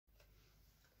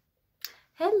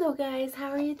Hello guys, how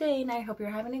are you doing? I hope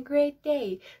you're having a great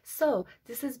day. So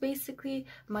this is basically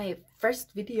my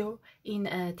first video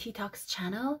in Tea Talks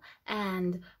channel,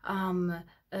 and I'm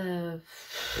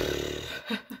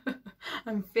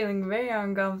feeling very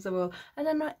uncomfortable. I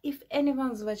don't know if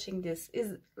anyone's watching this.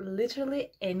 Is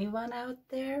literally anyone out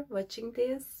there watching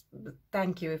this?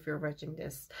 Thank you if you're watching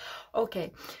this.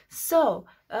 Okay, so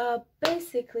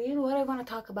basically what I want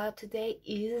to talk about today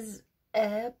is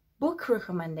a book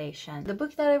recommendation. The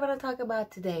book that I want to talk about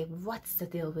today, what's the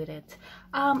deal with it?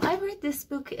 I read this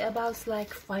book about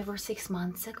like 5 or 6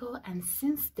 months ago, and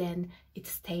since then it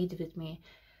stayed with me.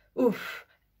 Oof,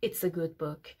 it's a good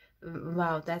book.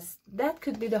 Wow, that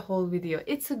could be the whole video.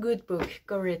 It's a good book.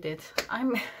 Go read it.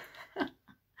 I'm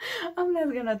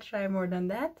not gonna try more than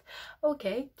that.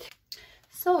 Okay.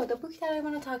 So the book that I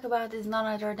want to talk about is none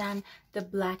other than The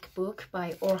Black Book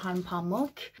by Orhan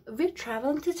Pamuk. We're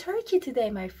traveling to Turkey today,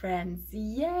 my friends.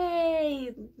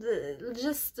 Yay!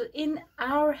 Just in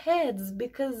our heads,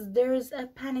 because there's a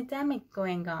pandemic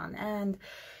going on, and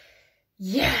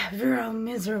yeah, we're all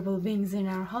miserable beings in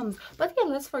our homes. But yeah,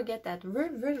 let's forget that.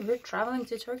 We're traveling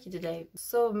to Turkey today.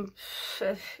 So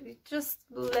just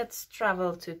let's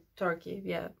travel to Turkey.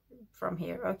 Yeah, from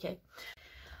here. Okay.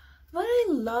 What I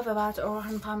love about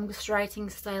Orhan Pamuk's writing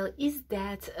style is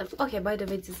that, okay, by the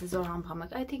way, this is Orhan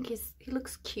Pamuk. I think he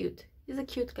looks cute. He's a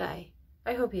cute guy.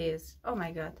 I hope he is. Oh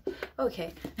my god.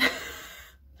 Okay.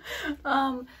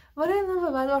 What I love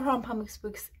about Orhan Pamuk's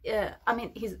books, I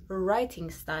mean, his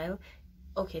writing style.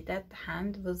 Okay, that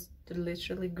hand was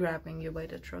literally grabbing you by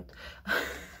the throat.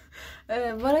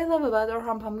 What I love about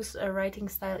Orhan Pamuk's writing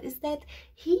style is that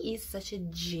he is such a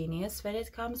genius when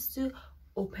it comes to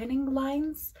opening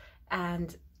lines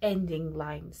and ending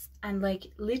lines, and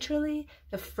like literally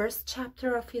the first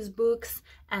chapter of his books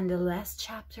and the last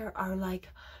chapter are like,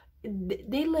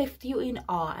 they left you in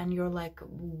awe, and you're like,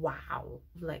 wow,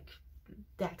 like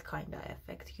that kind of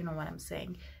effect, you know what I'm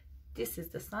saying? This is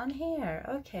the sun here.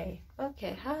 Okay,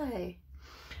 hi.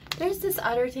 There's this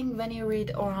other thing when you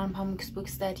read Orhan Pamuk's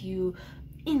books that you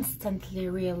instantly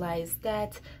realize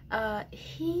that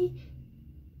he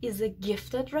is a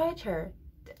gifted writer.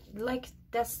 Like,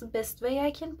 that's the best way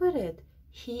I can put it.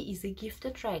 He is a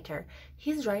gifted writer.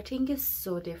 His writing is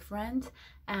so different,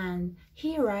 and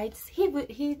he writes, he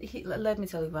let me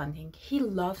tell you one thing, he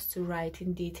loves to write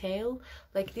in detail.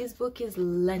 Like, this book is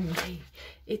lengthy.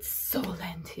 It's so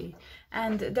lengthy,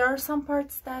 and there are some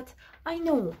parts that I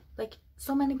know, like,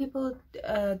 so many people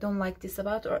don't like this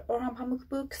about Orhan Pamuk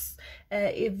books,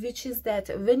 which is that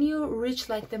when you reach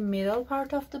like the middle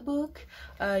part of the book,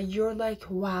 you're like,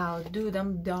 wow, dude,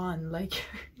 I'm done. Like,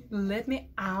 let me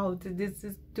out. This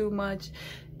is too much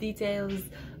details.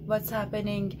 What's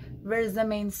happening? Where's the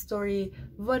main story?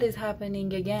 What is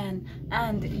happening again?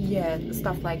 And yeah,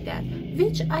 stuff like that.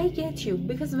 Which I get you,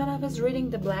 because when I was reading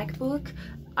The Black Book,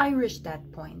 I reached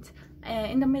that point.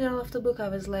 In the middle of the book, I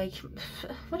was like,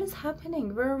 what is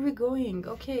happening? Where are we going?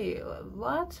 Okay,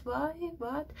 what? Why?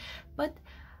 What? But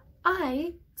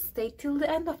I stayed till the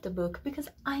end of the book because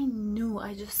I knew,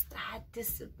 I just had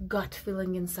this gut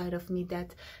feeling inside of me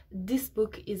that this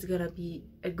book is gonna be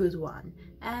a good one.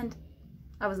 And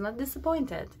I was not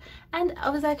disappointed. And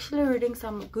I was actually reading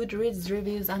some Goodreads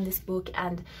reviews on this book,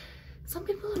 and some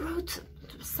people wrote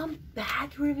some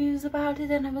bad reviews about it,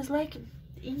 and I was like,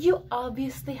 you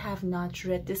obviously have not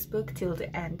read this book till the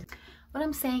end. What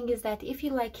I'm saying is that if you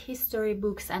like history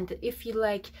books, and if you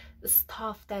like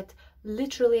stuff that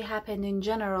literally happened in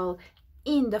general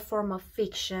in the form of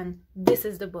fiction, this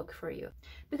is the book for you.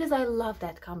 Because I love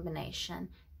that combination.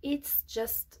 It's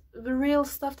just the real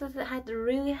stuff that had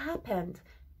really happened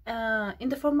in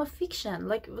the form of fiction.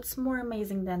 Like, what's more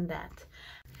amazing than that?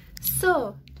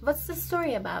 So, what's the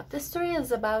story about? The story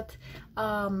is about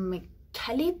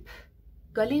Galip,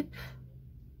 Galile.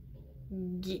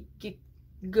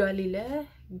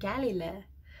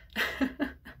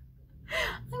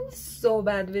 I'm so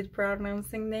bad with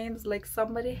pronouncing names. Like,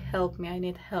 somebody help me, I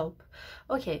need help.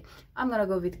 Okay, I'm gonna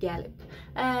go with Galip.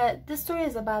 The story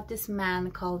is about this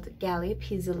man called Galip.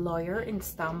 He's a lawyer in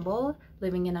Istanbul,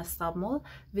 living in Istanbul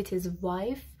with his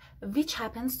wife, which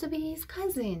happens to be his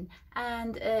cousin,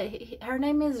 and her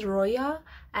name is Roya,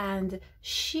 and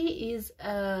she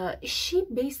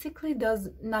basically does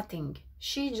nothing.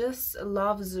 She just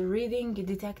loves reading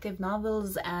detective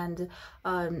novels and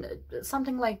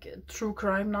something like true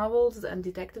crime novels and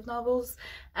detective novels,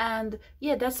 and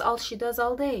yeah, that's all she does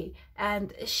all day.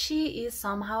 And she is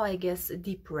somehow, I guess,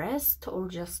 depressed, or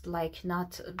just like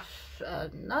not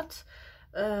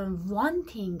one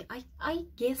thing, I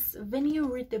guess when you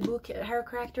read the book, her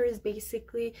character is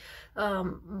basically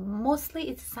mostly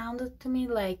it sounded to me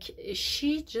like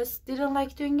she just didn't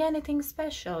like doing anything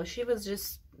special. She was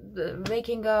just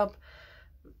waking up,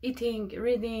 eating,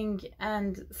 reading,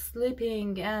 and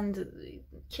sleeping. And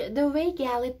the way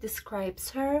Galip describes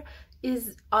her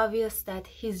is obvious that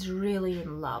he's really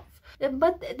in love.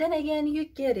 But then again, you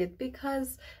get it,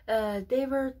 because they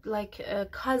were like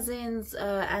cousins,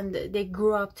 and they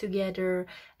grew up together,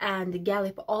 and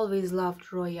Galip always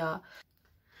loved Roya.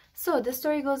 So the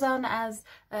story goes on as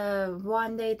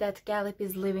one day that Galip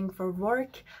is leaving for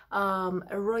work,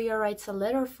 Roya writes a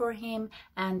letter for him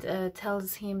and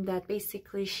tells him that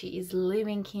basically she is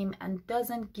leaving him, and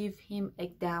doesn't give him a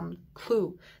damn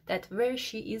clue that where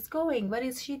she is going, what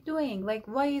is she doing, like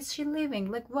why is she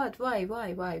leaving, like what, why.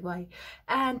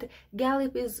 And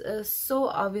Galip is so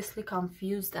obviously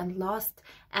confused and lost,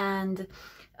 and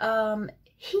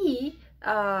he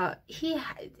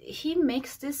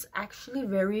makes this actually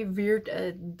very weird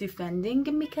defending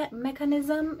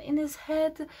mechanism in his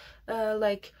head,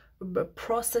 like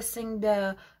processing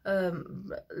the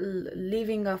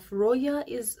leaving of Roya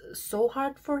is so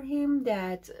hard for him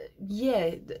that,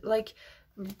 yeah, like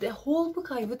the whole book,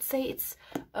 I would say it's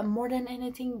more than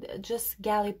anything just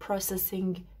Galip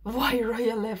processing why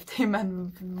Roya left him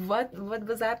and what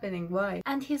was happening, why.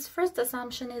 And his first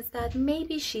assumption is that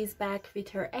maybe she's back with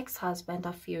her ex-husband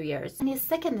of few years, and his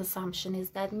second assumption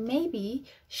is that maybe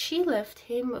she left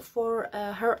him for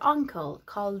her uncle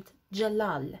called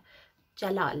Jalal,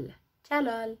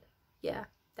 yeah,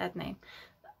 that name,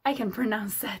 I can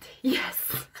pronounce that,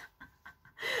 yes.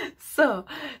 So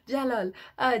Jalal,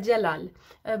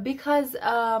 because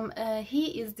he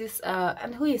is this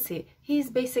and who is he? He's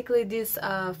basically this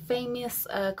famous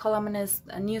columnist,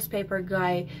 newspaper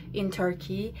guy in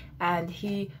Turkey, and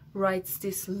he writes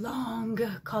these long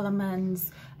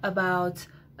columns about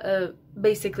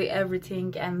basically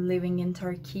everything and living in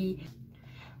Turkey.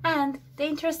 And the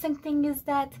interesting thing is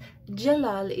that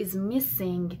Jalal is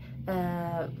missing,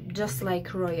 just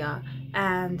like Roya,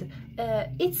 and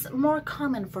it's more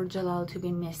common for Jalal to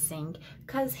be missing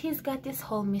because he's got this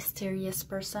whole mysterious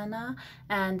persona,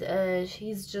 and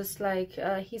he's just like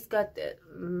he's got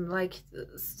like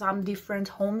some different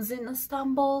homes in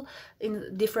Istanbul,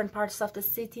 in different parts of the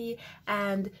city,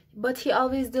 but he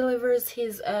always delivers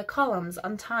his columns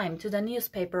on time to the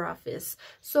newspaper office.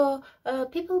 So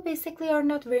people basically are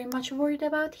not very much worried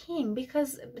about him,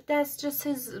 because that's just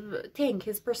his thing,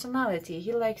 his personality.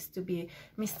 He likes to be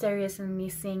mysterious and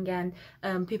missing,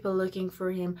 and people looking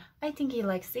for him. I think he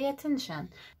likes the attention.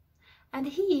 And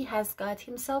he has got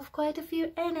himself quite a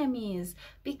few enemies,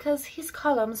 because his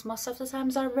columns most of the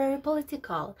times are very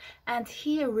political, and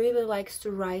he really likes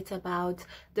to write about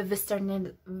the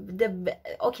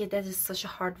okay, that is such a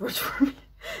hard word for me.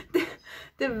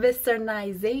 The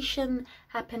westernization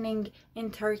happening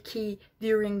in Turkey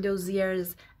during those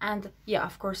years. And yeah,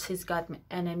 of course he's got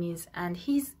enemies, and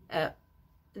he's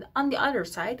on the other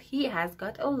side, he has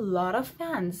got a lot of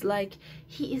fans. Like,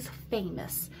 he is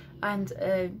famous, and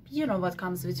you know what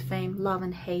comes with fame, love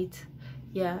and hate.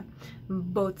 Yeah,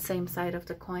 both same side of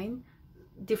the coin,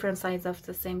 different sides of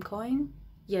the same coin.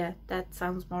 Yeah, that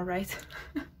sounds more right.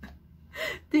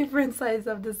 Different sides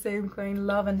of the same coin,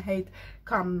 love and hate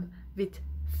come with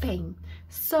fame.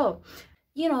 So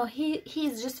you know,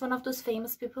 he's just one of those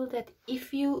famous people that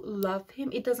if you love him,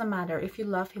 it doesn't matter if you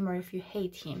love him or if you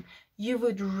hate him, you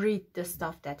would read the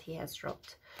stuff that he has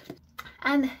wrote.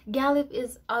 And Galip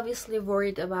is obviously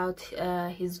worried about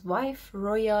his wife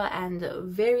Roya, and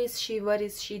where is she, what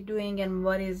is she doing, and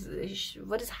what is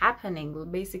happening,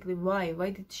 basically why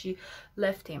did she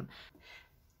left him.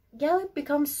 Galip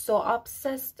becomes so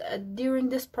obsessed during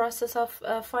this process of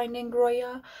finding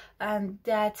Roya, and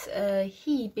that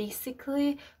he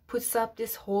basically puts up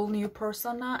this whole new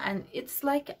persona, and it's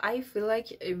like, I feel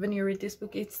like when you read this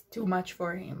book, it's too much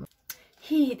for him.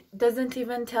 He doesn't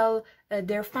even tell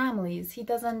their families. He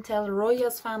doesn't tell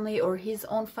Roya's family or his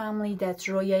own family that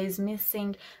Roya is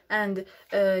missing, and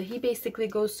he basically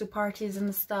goes to parties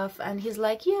and stuff, and he's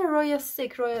like, yeah, Roya's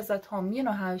sick, Roya's at home. You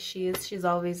know how she is. She's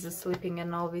always sleeping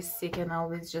and always sick and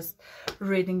always just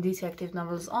reading detective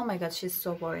novels. Oh my god, she's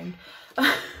so boring.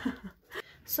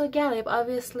 So Galip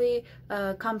obviously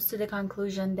comes to the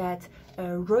conclusion that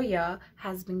Roya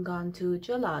has been gone to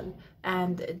Jalal,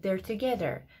 and they're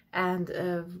together. And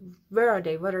where are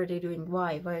they? What are they doing?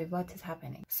 Why? What is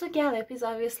happening? So Galip is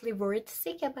obviously worried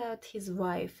sick about his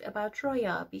wife, about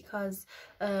Roya, because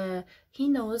he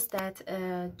knows that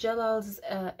Jalal's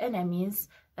enemies,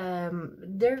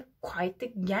 they're quite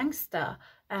the gangsta,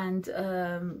 and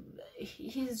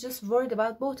he's just worried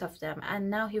about both of them, and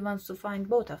now he wants to find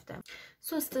both of them.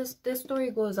 So the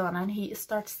story goes on, and he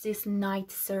starts these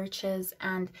night searches,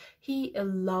 and he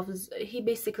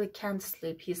basically can't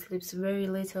sleep. He sleeps very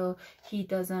little. He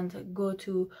doesn't go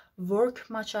to work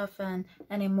much often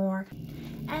anymore,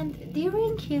 and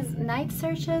during his night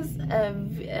searches,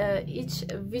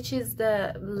 which is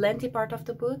the lengthy part of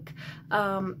the book,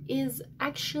 is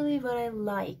actually what I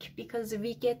like, because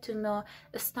we get to know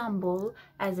Istanbul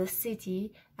as a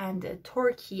city and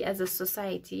Turkey as a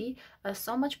society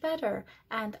so much better,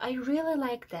 and I really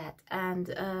like that. And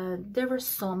there were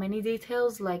so many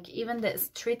details, like even the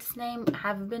street's name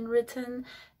have been written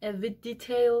with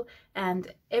detail,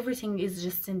 and everything is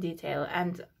just in detail.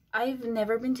 And I've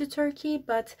never been to Turkey,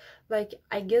 but like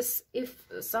I guess if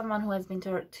someone who has been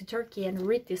to Turkey and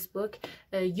read this book,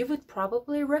 you would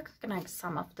probably recognize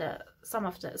some of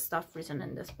the stuff written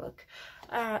in this book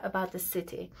about the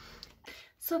city.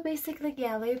 So basically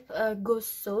Galip goes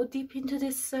so deep into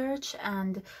this search,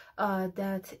 and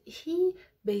that he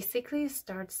basically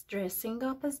starts dressing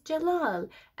up as Jalal,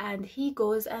 and he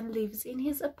goes and lives in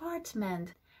his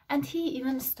apartment. And he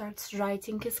even starts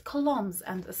writing his columns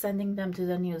and sending them to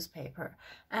the newspaper.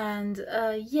 And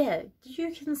yeah,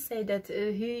 you can say that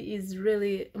he is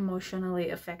really emotionally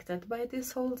affected by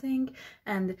this whole thing.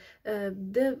 And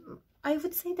I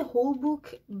would say the whole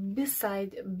book,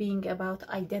 beside being about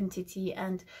identity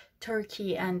and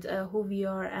Turkey and who we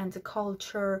are and the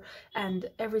culture and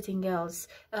everything else,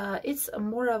 it's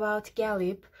more about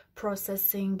Galip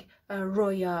processing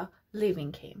Roya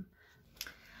leaving him.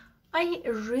 I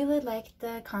really like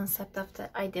the concept of the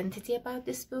identity about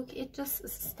this book. It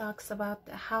just talks about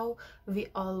how we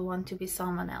all want to be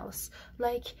someone else.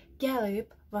 Like Galip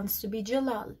wants to be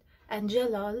Jalal, and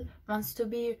Jalal wants to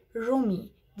be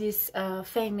Rumi, this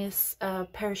famous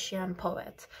Persian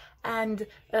poet. And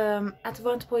at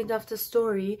one point of the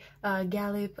story,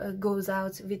 Galip goes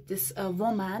out with this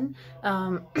woman.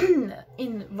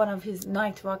 In one of his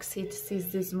night walks, he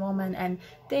sees this woman, and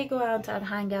they go out and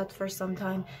hang out for some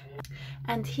time.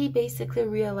 And he basically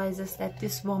realizes that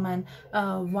this woman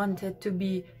wanted to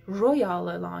be Roya all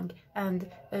along, and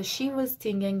she was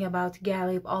thinking about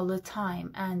Galip all the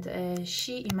time, and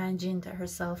she imagined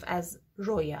herself as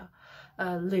Roya.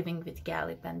 Living with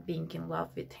Galip and being in love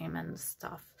with him and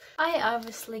stuff. I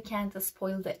obviously can't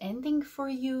spoil the ending for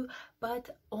you,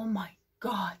 but oh my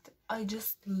god, I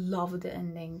just love the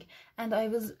ending. And I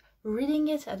was reading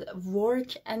it at work,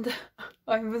 and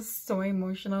I was so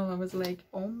emotional. I was like,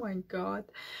 oh my god.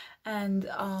 And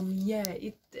yeah,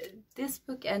 this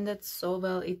book ended so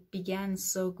well. It began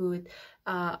so good.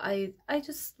 I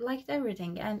just liked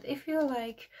everything. And if you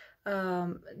like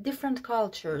different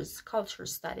culture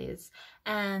studies,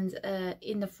 and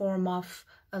in the form of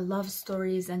love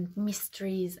stories and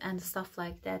mysteries and stuff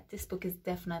like that, this book is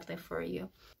definitely for you.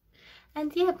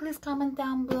 And yeah, please comment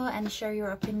down below and share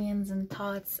your opinions and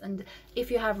thoughts. And if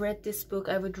you have read this book,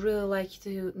 I would really like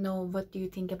to know, what do you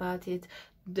think about it?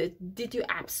 Did you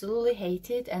absolutely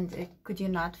hate it, and could you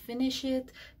not finish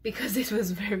it because it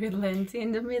was very lengthy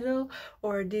in the middle?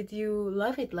 Or did you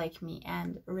love it like me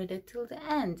and read it till the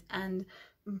end, and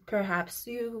perhaps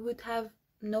you would have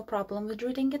no problem with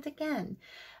reading it again?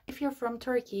 If you're from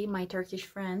Turkey, my Turkish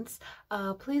friends,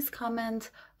 please comment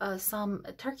some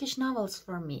Turkish novels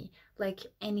for me, like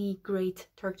any great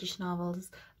Turkish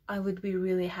novels. I would be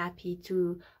really happy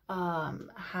to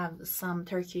have some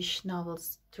Turkish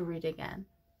novels to read again.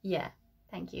 Yeah,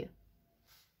 thank you.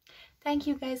 Thank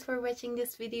you guys for watching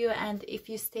this video, and if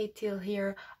you stayed till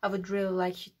here, I would really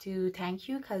like to thank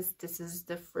you, because this is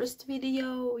the first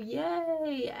video.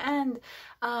 Yay! And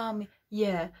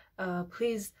yeah,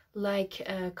 please like,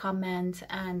 comment,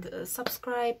 and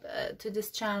subscribe to this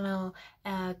channel,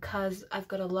 because I've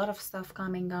got a lot of stuff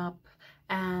coming up,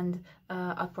 and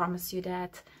I promise you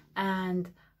that. And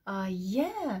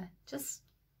yeah, just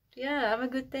have a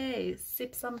good day.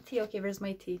 Sip some tea. Okay, where's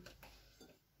my tea?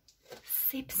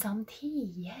 Sip some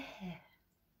tea. Yeah.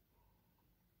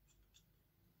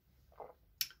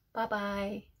 Bye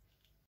bye.